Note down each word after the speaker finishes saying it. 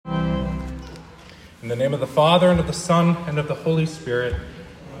In the name of the Father, and of the Son, and of the Holy Spirit.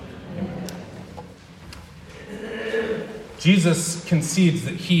 Amen. Jesus concedes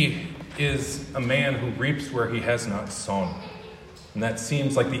that he is a man who reaps where he has not sown. And that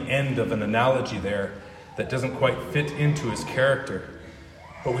seems like the end of an analogy there that doesn't quite fit into his character.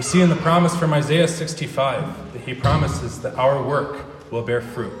 But we see in the promise from Isaiah 65 that he promises that our work will bear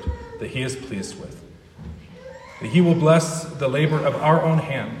fruit, that he is pleased with. That he will bless the labor of our own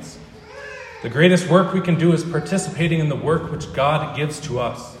hands. The greatest work we can do is participating in the work which God gives to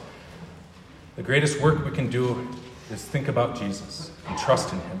us. The greatest work we can do is think about Jesus and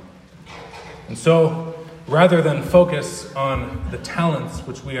trust in him. And so, rather than focus on the talents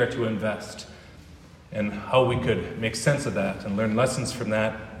which we are to invest and how we could make sense of that and learn lessons from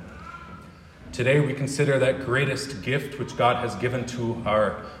that, today we consider that greatest gift which God has given to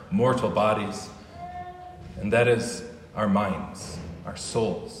our mortal bodies, and that is our minds, our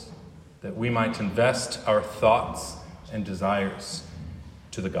souls, that we might invest our thoughts and desires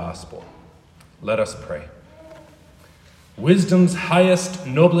to the gospel. Let us pray. Wisdom's highest,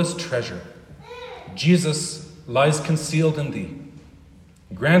 noblest treasure, Jesus, lies concealed in thee.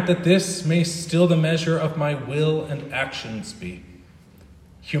 Grant that this may still the measure of my will and actions be.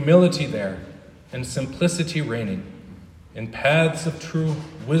 Humility there, and simplicity reigning, in paths of true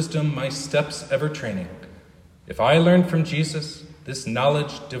wisdom my steps ever training. If I learn from Jesus this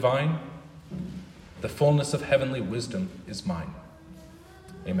knowledge divine, the fullness of heavenly wisdom is mine.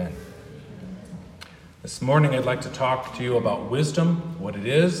 Amen. This morning I'd like to talk to you about wisdom, what it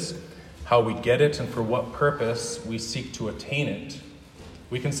is, how we get it, and for what purpose we seek to attain it.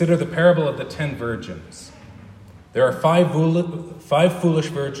 We consider the parable of the 10 virgins. There are five foolish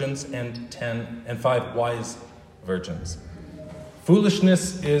virgins and 5 wise virgins.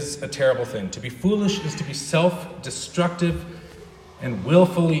 Foolishness is a terrible thing. To be foolish is to be self-destructive and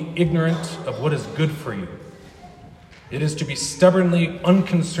willfully ignorant of what is good for you. It is to be stubbornly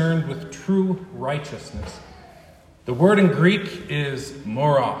unconcerned with true righteousness. The word in Greek is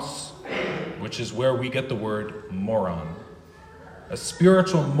moros, which is where we get the word moron. A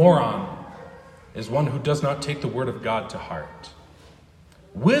spiritual moron is one who does not take the word of God to heart.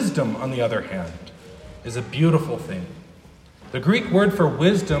 Wisdom, on the other hand, is a beautiful thing. The Greek word for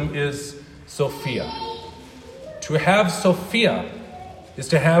wisdom is Sophia. To have Sophia is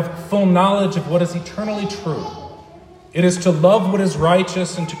to have full knowledge of what is eternally true. It is to love what is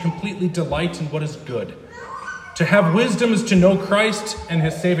righteous and to completely delight in what is good. To have wisdom is to know Christ and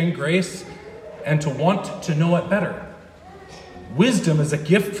his saving grace and to want to know it better. Wisdom is a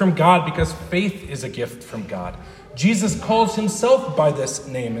gift from God because faith is a gift from God. Jesus calls himself by this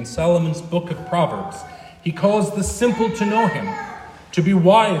name in Solomon's book of Proverbs. He calls the simple to know him. To be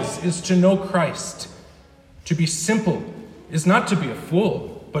wise is to know Christ. To be simple is not to be a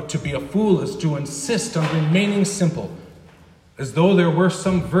fool, but to be a fool is to insist on remaining simple, as though there were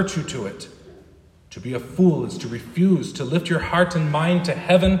some virtue to it. To be a fool is to refuse to lift your heart and mind to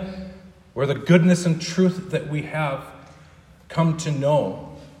heaven, where the goodness and truth that we have come to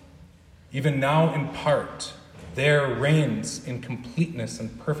know, even now in part, there reigns in completeness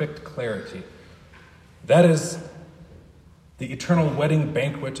and perfect clarity. That is the eternal wedding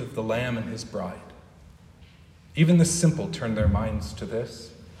banquet of the Lamb and his bride. Even the simple turn their minds to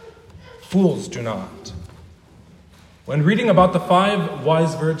this. Fools do not. When reading about the 5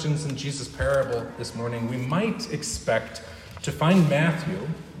 wise virgins in Jesus' parable this morning, we might expect to find Matthew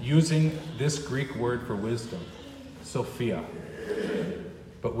using this Greek word for wisdom, Sophia.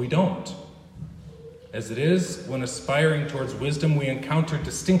 But we don't. As it is, when aspiring towards wisdom, we encounter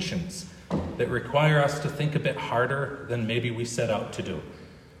distinctions that require us to think a bit harder than maybe we set out to do.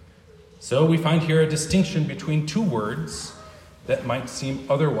 So we find here a distinction between 2 words that might seem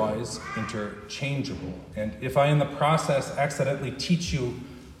otherwise interchangeable. And if I in the process accidentally teach you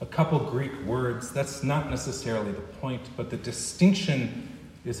a couple Greek words, that's not necessarily the point, but the distinction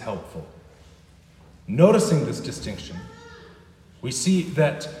is helpful. Noticing this distinction, we see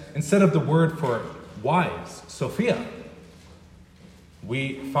that instead of the word for wise, Sophia,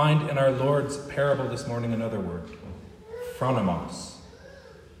 we find in our Lord's parable this morning another word, phronimos.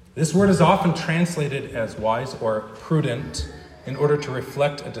 This word is often translated as wise or prudent in order to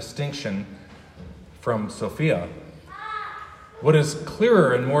reflect a distinction from Sophia. What is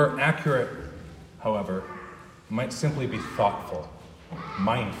clearer and more accurate, however, might simply be thoughtful,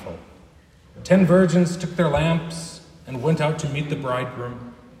 mindful. 10 virgins took their lamps and went out to meet the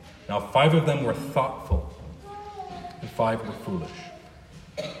bridegroom. Now 5 of them were thoughtful, and 5 were foolish.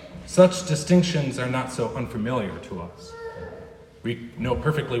 Such distinctions are not so unfamiliar to us. We know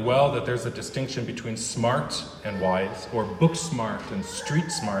perfectly well that there's a distinction between smart and wise, or book smart and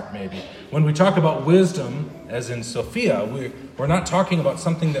street smart maybe. When we talk about wisdom, as in Sophia, we're not talking about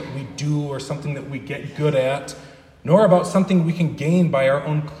something that we do or something that we get good at, nor about something we can gain by our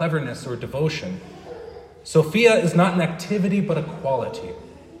own cleverness or devotion. Sophia is not an activity but a quality.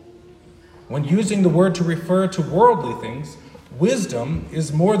 When using the word to refer to worldly things, wisdom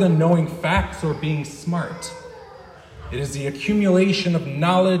is more than knowing facts or being smart. It is the accumulation of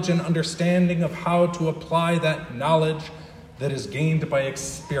knowledge and understanding of how to apply that knowledge that is gained by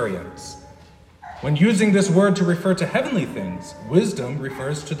experience. When using this word to refer to heavenly things, wisdom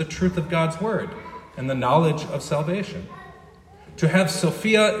refers to the truth of God's word and the knowledge of salvation. To have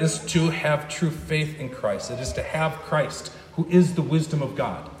Sophia is to have true faith in Christ. It is to have Christ, who is the wisdom of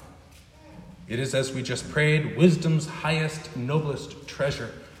God. It is, as we just prayed, wisdom's highest, noblest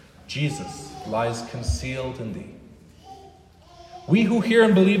treasure. Jesus lies concealed in thee. We who hear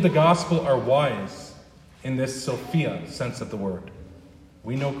and believe the gospel are wise in this Sophia sense of the word.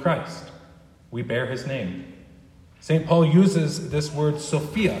 We know Christ. We bear his name. St. Paul uses this word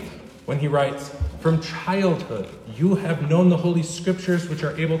Sophia when he writes, "From childhood you have known the Holy Scriptures, which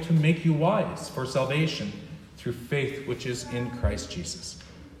are able to make you wise for salvation through faith which is in Christ Jesus."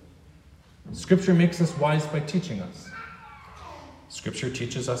 Scripture makes us wise by teaching us. Scripture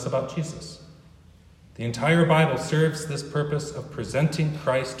teaches us about Jesus. The entire Bible serves this purpose of presenting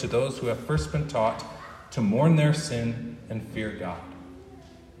Christ to those who have first been taught to mourn their sin and fear God.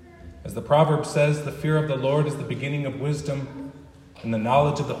 As the proverb says, the fear of the Lord is the beginning of wisdom, and the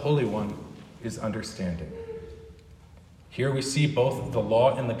knowledge of the Holy One is understanding. Here we see both the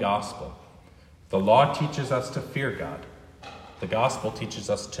law and the gospel. The law teaches us to fear God. The gospel teaches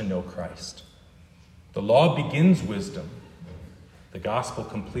us to know Christ. The law begins wisdom. The gospel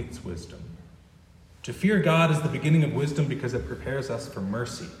completes wisdom. To fear God is the beginning of wisdom because it prepares us for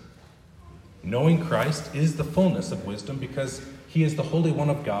mercy. Knowing Christ is the fullness of wisdom because he is the Holy One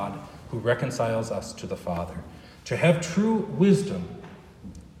of God who reconciles us to the Father. To have true wisdom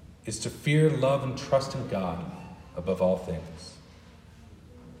is to fear, love, and trust in God above all things.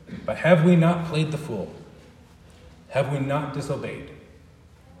 But have we not played the fool? Have we not disobeyed?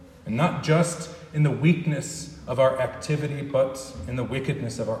 And not just in the weakness of our activity, but in the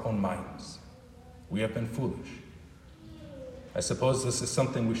wickedness of our own minds. We have been foolish. I suppose this is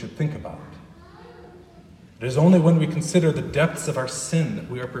something we should think about. It is only when we consider the depths of our sin that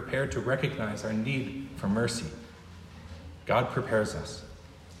we are prepared to recognize our need for mercy. God prepares us.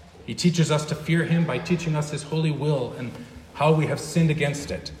 He teaches us to fear him by teaching us his holy will and how we have sinned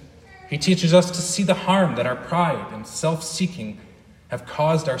against it. He teaches us to see the harm that our pride and self-seeking have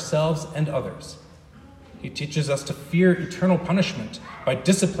caused ourselves and others. He teaches us to fear eternal punishment by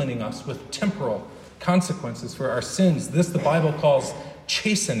disciplining us with temporal consequences for our sins. This the Bible calls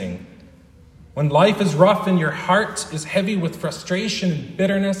chastening. When life is rough and your heart is heavy with frustration and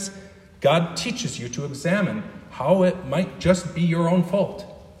bitterness, God teaches you to examine how it might just be your own fault.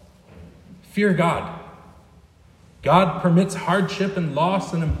 Fear God. God permits hardship and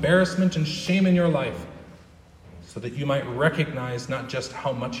loss and embarrassment and shame in your life so that you might recognize not just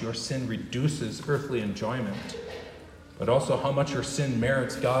how much your sin reduces earthly enjoyment, but also how much your sin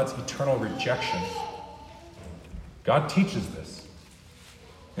merits God's eternal rejection. God teaches this.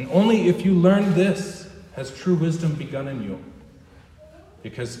 And only if you learn this has true wisdom begun in you.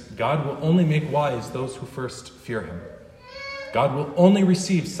 Because God will only make wise those who first fear him. God will only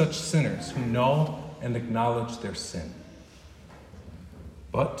receive such sinners who know and acknowledge their sin.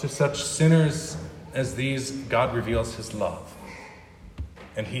 But to such sinners as these, God reveals his love.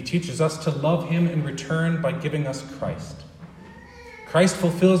 And he teaches us to love him in return by giving us Christ. Christ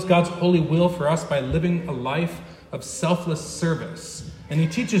fulfills God's holy will for us by living a life of selfless service. And he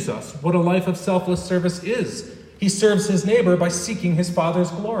teaches us what a life of selfless service is. He serves his neighbor by seeking his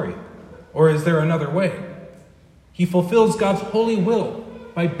Father's glory. Or is there another way? He fulfills God's holy will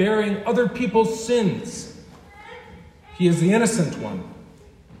by bearing other people's sins. He is the innocent one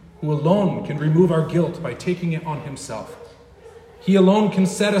who alone can remove our guilt by taking it on himself. He alone can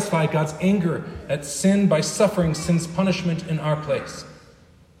satisfy God's anger at sin by suffering sin's punishment in our place.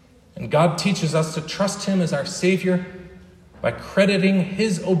 And God teaches us to trust him as our Savior by crediting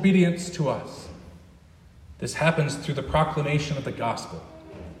his obedience to us. This happens through the proclamation of the gospel.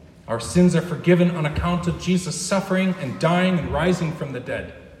 Our sins are forgiven on account of Jesus' suffering and dying and rising from the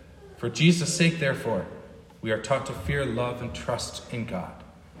dead. For Jesus' sake, therefore, we are taught to fear, love, and trust in God.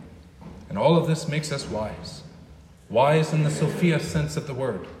 And all of this makes us wise. Wise in the Sophia sense of the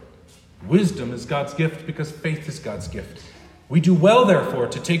word. Wisdom is God's gift because faith is God's gift. We do well, therefore,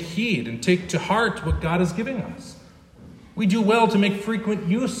 to take heed and take to heart what God is giving us. We do well to make frequent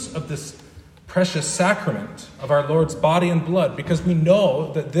use of this precious sacrament of our Lord's body and blood, because we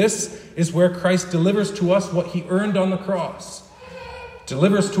know that this is where Christ delivers to us what he earned on the cross,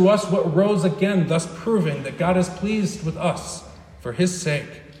 delivers to us what rose again, thus proving that God is pleased with us for his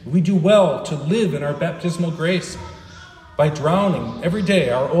sake. We do well to live in our baptismal grace by drowning every day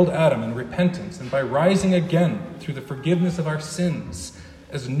our old Adam in repentance, and by rising again through the forgiveness of our sins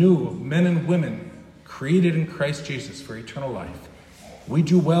as new men and women created in Christ Jesus for eternal life. We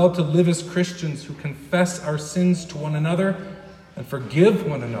do well to live as Christians who confess our sins to one another and forgive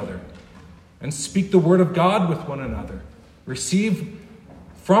one another and speak the word of God with one another, receive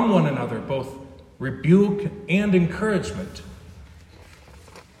from one another both rebuke and encouragement.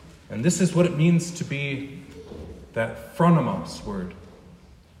 And this is what it means to be that phronimos word.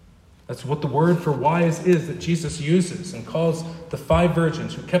 That's what the word for wise is that Jesus uses and calls the 5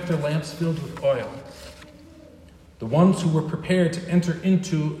 virgins who kept their lamps filled with oil, the ones who were prepared to enter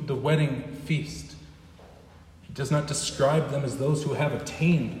into the wedding feast. He does not describe them as those who have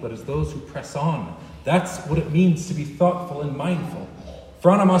attained, but as those who press on. That's what it means to be thoughtful and mindful.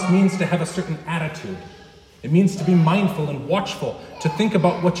 Phronimos means to have a certain attitude. It means to be mindful and watchful, to think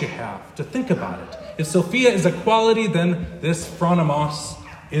about what you have, to think about it. If Sophia is a quality, then this phronimos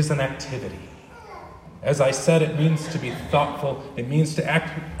is an activity. As I said, it means to be thoughtful. It means to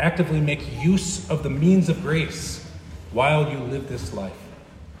actively make use of the means of grace while you live this life.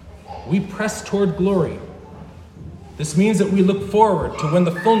 We press toward glory. This means that we look forward to when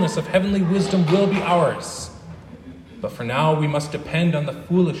the fullness of heavenly wisdom will be ours. But for now, we must depend on the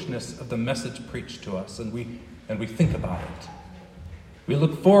foolishness of the message preached to us, and we think about it. We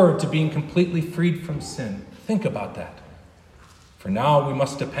look forward to being completely freed from sin. Think about that. For now, we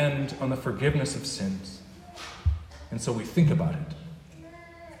must depend on the forgiveness of sins. And so we think about it.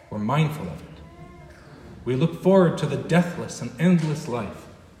 We're mindful of it. We look forward to the deathless and endless life.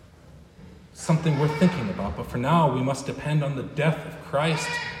 Something worth thinking about. But for now, we must depend on the death of Christ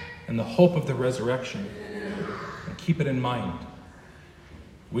and the hope of the resurrection. And keep it in mind.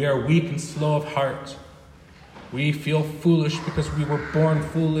 We are weak and slow of heart. We feel foolish because we were born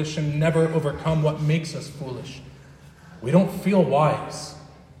foolish and never overcome what makes us foolish. We don't feel wise,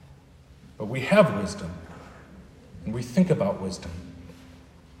 but we have wisdom, and we think about wisdom.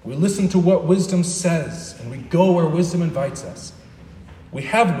 We listen to what wisdom says, and we go where wisdom invites us. We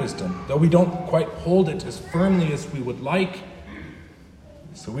have wisdom, though we don't quite hold it as firmly as we would like.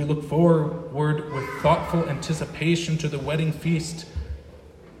 So we look forward with thoughtful anticipation to the wedding feast,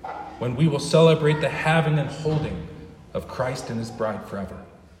 when we will celebrate the having and holding of Christ and his bride forever.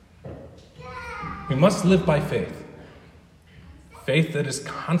 We must live by faith. Faith that is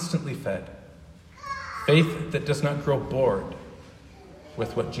constantly fed. Faith that does not grow bored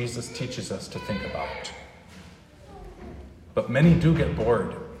with what Jesus teaches us to think about. But many do get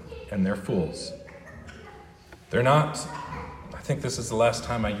bored, and they're fools. They're not, I think this is the last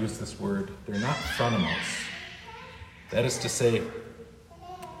time I use this word, they're not phronimos. That is to say,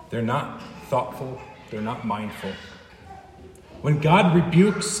 they're not thoughtful, they're not mindful. When God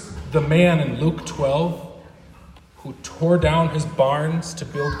rebukes the man in Luke 12 who tore down his barns to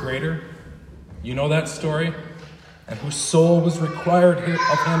build greater, you know that story? And whose soul was required of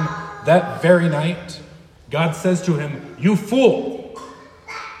him that very night, God says to him, "You fool!"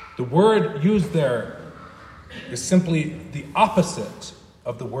 The word used there is simply the opposite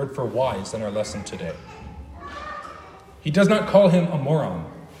of the word for wise in our lesson today. He does not call him a moron.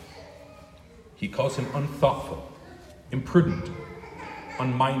 He calls him unthoughtful, imprudent,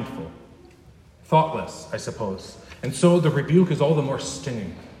 unmindful, thoughtless, I suppose. And so the rebuke is all the more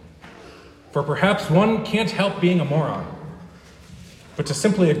stinging. For perhaps one can't help being a moron, but to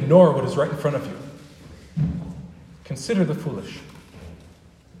simply ignore what is right in front of you. Consider the foolish.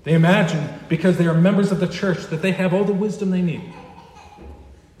 They imagine, because they are members of the church, that they have all the wisdom they need.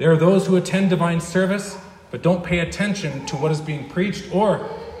 There are those who attend divine service, but don't pay attention to what is being preached, or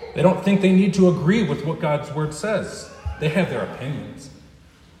they don't think they need to agree with what God's word says. They have their opinions.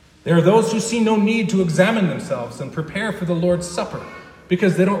 There are those who see no need to examine themselves and prepare for the Lord's Supper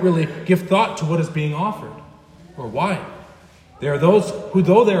because they don't really give thought to what is being offered or why. There are those who,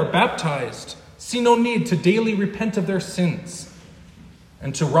 though they are baptized, see no need to daily repent of their sins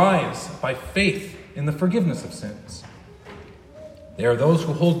and to rise by faith in the forgiveness of sins. There are those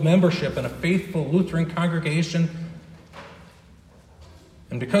who hold membership in a faithful Lutheran congregation,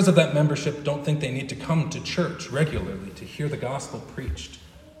 and because of that membership, don't think they need to come to church regularly to hear the gospel preached,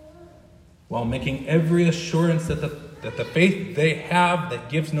 while making every assurance that the faith they have that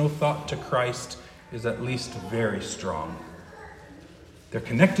gives no thought to Christ is at least very strong. They're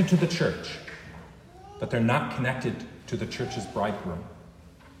connected to the church, but they're not connected to the church's bridegroom.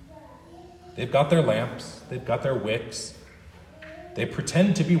 They've got their lamps, they've got their wicks. They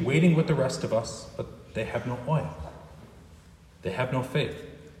pretend to be waiting with the rest of us, but they have no oil. They have no faith.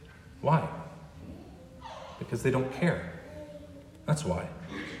 Why? Because they don't care. That's why.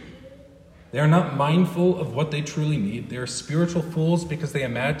 They are not mindful of what they truly need. They are spiritual fools because they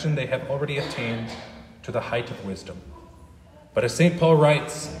imagine they have already attained to the height of wisdom. But as St. Paul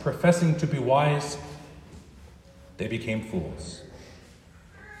writes, professing to be wise, they became fools.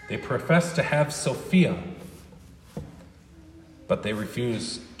 They profess to have Sophia, but they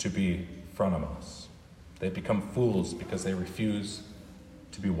refuse to be phronimos. They become fools because they refuse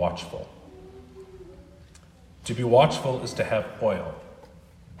to be watchful. To be watchful is to have oil.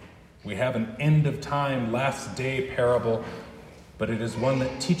 We have an end of time, last day parable, but it is one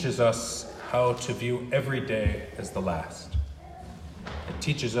that teaches us how to view every day as the last. It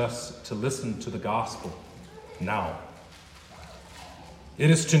teaches us to listen to the gospel now. It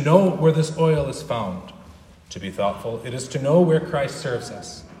is to know where this oil is found, to be thoughtful. It is to know where Christ serves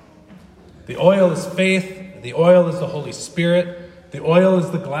us. The oil is faith. The oil is the Holy Spirit. The oil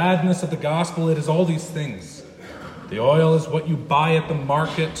is the gladness of the gospel. It is all these things. The oil is what you buy at the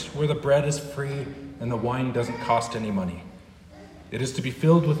market where the bread is free and the wine doesn't cost any money. It is to be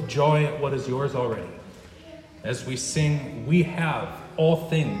filled with joy at what is yours already. As we sing, we have all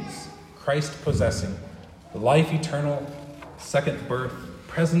things, Christ possessing, the life eternal, second birth,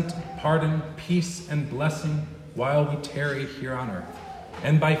 present pardon, peace, and blessing while we tarry here on earth.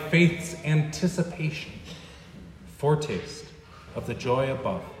 And by faith's anticipation, foretaste of the joy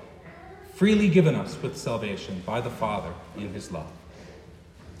above, freely given us with salvation by the Father in his love.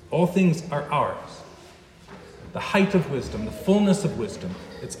 All things are ours. The height of wisdom, the fullness of wisdom,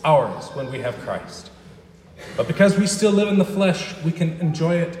 it's ours when we have Christ. But because we still live in the flesh, we can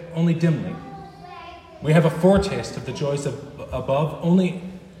enjoy it only dimly. We have a foretaste of the joys above only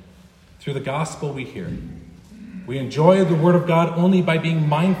through the gospel we hear. We enjoy the word of God only by being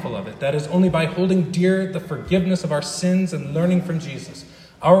mindful of it. That is, only by holding dear the forgiveness of our sins and learning from Jesus.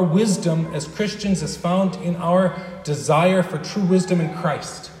 Our wisdom as Christians is found in our desire for true wisdom in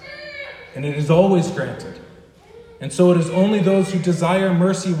Christ. And it is always granted. And so it is only those who desire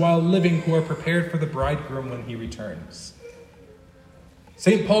mercy while living who are prepared for the bridegroom when he returns.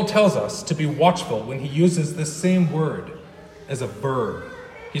 St. Paul tells us to be watchful when he uses this same word as a verb.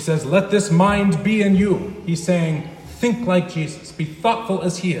 He says, let this mind be in you. He's saying, think like Jesus. Be thoughtful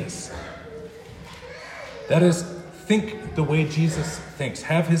as he is. That is, think the way Jesus thinks.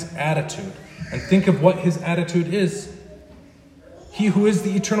 Have his attitude. And think of what his attitude is. He who is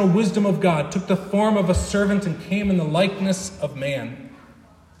the eternal wisdom of God took the form of a servant and came in the likeness of man.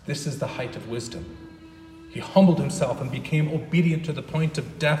 This is the height of wisdom. He humbled himself and became obedient to the point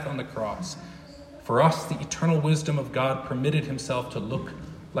of death on the cross. For us, the eternal wisdom of God permitted himself to look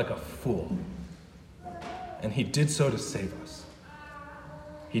like a fool. And he did so to save us.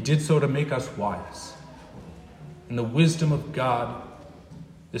 He did so to make us wise. In the wisdom of God,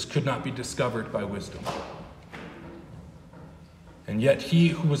 this could not be discovered by wisdom. And yet he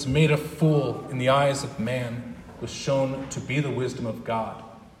who was made a fool in the eyes of man was shown to be the wisdom of God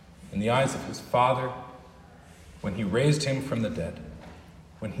in the eyes of his Father when he raised him from the dead,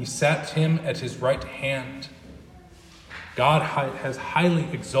 when he sat him at his right hand. God has highly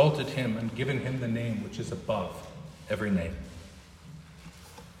exalted him and given him the name which is above every name.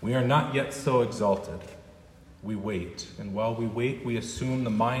 We are not yet so exalted. We wait, and while we wait, we assume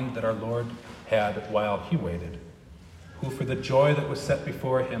the mind that our Lord had while he waited, who for the joy that was set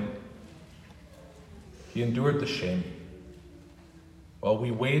before him, he endured the shame. While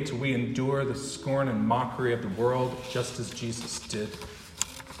we wait, we endure the scorn and mockery of the world, just as Jesus did.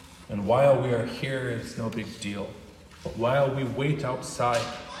 And while we are here, it's no big deal. But while we wait outside,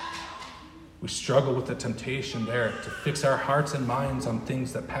 we struggle with the temptation there to fix our hearts and minds on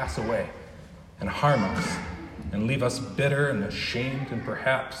things that pass away and harm us and leave us bitter and ashamed and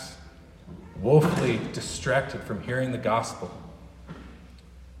perhaps woefully distracted from hearing the gospel.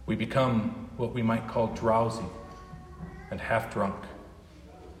 We become what we might call drowsy and half drunk.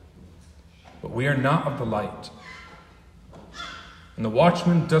 But we are not of the light. And the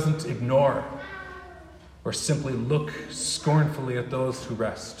watchman doesn't ignore or simply look scornfully at those who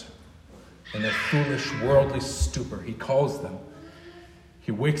rest in their foolish, worldly stupor. He calls them.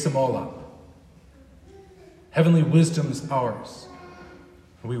 He wakes them all up. Heavenly wisdom is ours.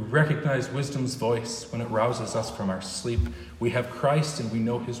 We recognize wisdom's voice when it rouses us from our sleep. We have Christ and we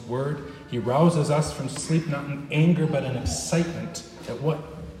know his word. He rouses us from sleep not in anger but in excitement at what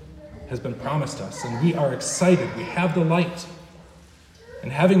has been promised us. And we are excited. We have the light.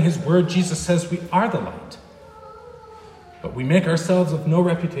 And having his word, Jesus says we are the light. But we make ourselves of no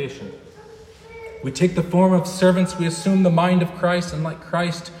reputation. We take the form of servants, we assume the mind of Christ, and like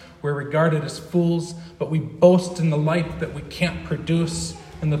Christ, we're regarded as fools, but we boast in the light that we can't produce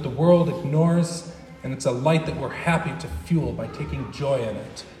and that the world ignores, and it's a light that we're happy to fuel by taking joy in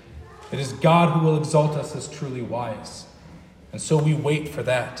it. It is God who will exalt us as truly wise. And so we wait for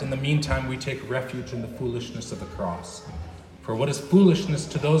that. In the meantime, we take refuge in the foolishness of the cross. For what is foolishness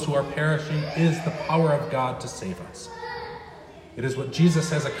to those who are perishing is the power of God to save us. It is what Jesus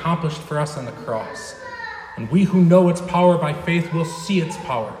has accomplished for us on the cross. And we who know its power by faith will see its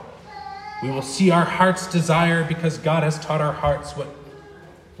power. We will see our heart's desire because God has taught our hearts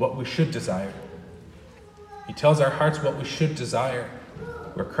what we should desire. He tells our hearts what we should desire,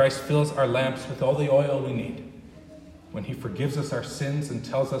 where Christ fills our lamps with all the oil we need, when he forgives us our sins and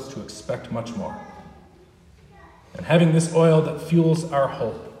tells us to expect much more. And having this oil that fuels our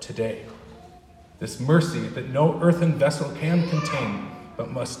hope today, this mercy that no earthen vessel can contain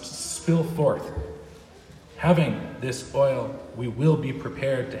but must spill forth, having this oil, we will be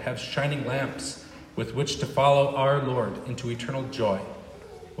prepared to have shining lamps with which to follow our Lord into eternal joy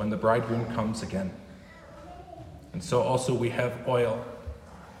when the bridegroom comes again. And so also we have oil,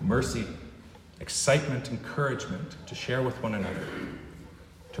 mercy, excitement, encouragement to share with one another,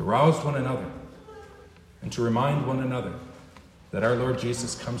 to rouse one another, and to remind one another that our Lord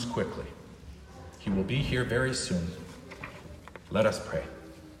Jesus comes quickly. He will be here very soon. Let us pray.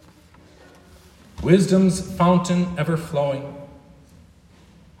 Wisdom's fountain ever flowing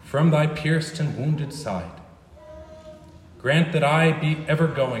from thy pierced and wounded side, grant that I be ever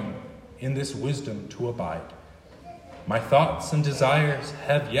going in this wisdom to abide. My thoughts and desires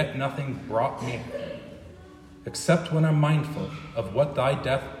have yet nothing brought me, except when I'm mindful of what thy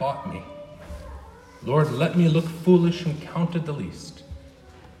death bought me. Lord, let me look foolish and counted the least,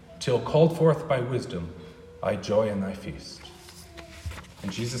 till called forth by wisdom, I joy in thy feast.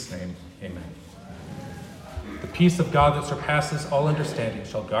 In Jesus' name, amen. The peace of God that surpasses all understanding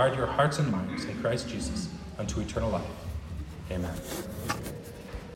shall guard your hearts and minds in Christ Jesus unto eternal life. Amen.